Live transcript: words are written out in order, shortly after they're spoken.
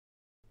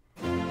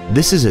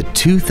This is a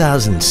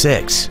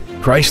 2006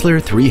 Chrysler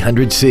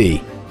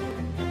 300C.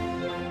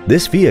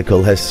 This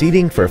vehicle has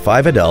seating for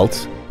 5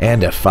 adults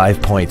and a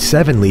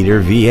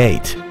 5.7-liter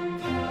V8.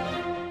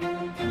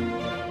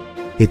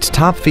 Its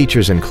top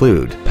features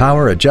include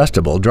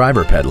power-adjustable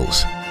driver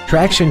pedals,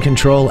 traction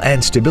control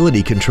and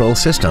stability control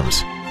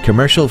systems,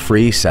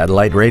 commercial-free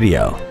satellite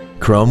radio,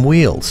 chrome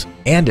wheels,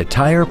 and a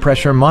tire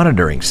pressure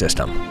monitoring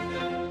system.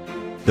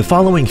 The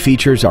following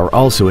features are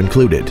also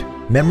included: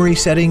 memory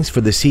settings for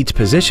the seat's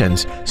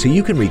positions so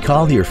you can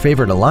recall your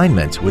favorite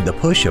alignments with the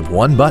push of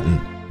one button,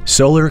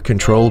 solar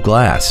control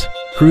glass,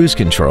 cruise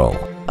control,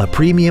 a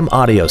premium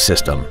audio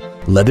system,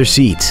 leather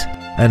seats,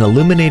 an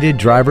illuminated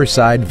driver's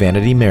side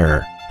vanity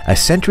mirror, a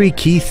Sentry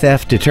key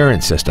theft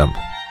deterrent system,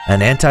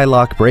 an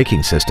anti-lock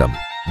braking system,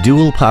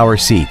 dual power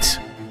seats,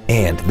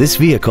 and this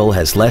vehicle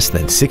has less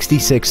than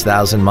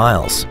 66,000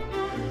 miles.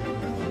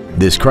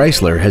 This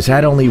Chrysler has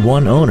had only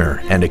one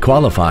owner and it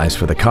qualifies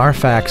for the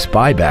Carfax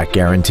buyback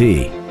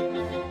guarantee.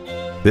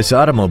 This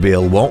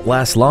automobile won't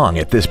last long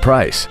at this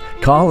price.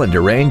 Call and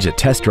arrange a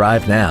test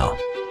drive now.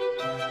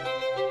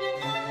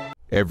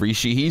 Every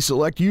Sheehy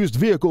Select used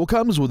vehicle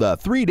comes with a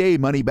 3-day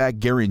money-back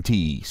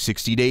guarantee,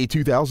 60-day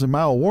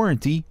 2,000-mile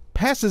warranty,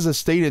 passes a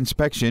state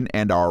inspection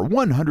and our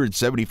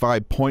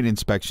 175-point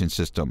inspection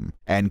system,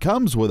 and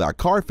comes with a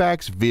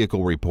Carfax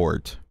vehicle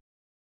report.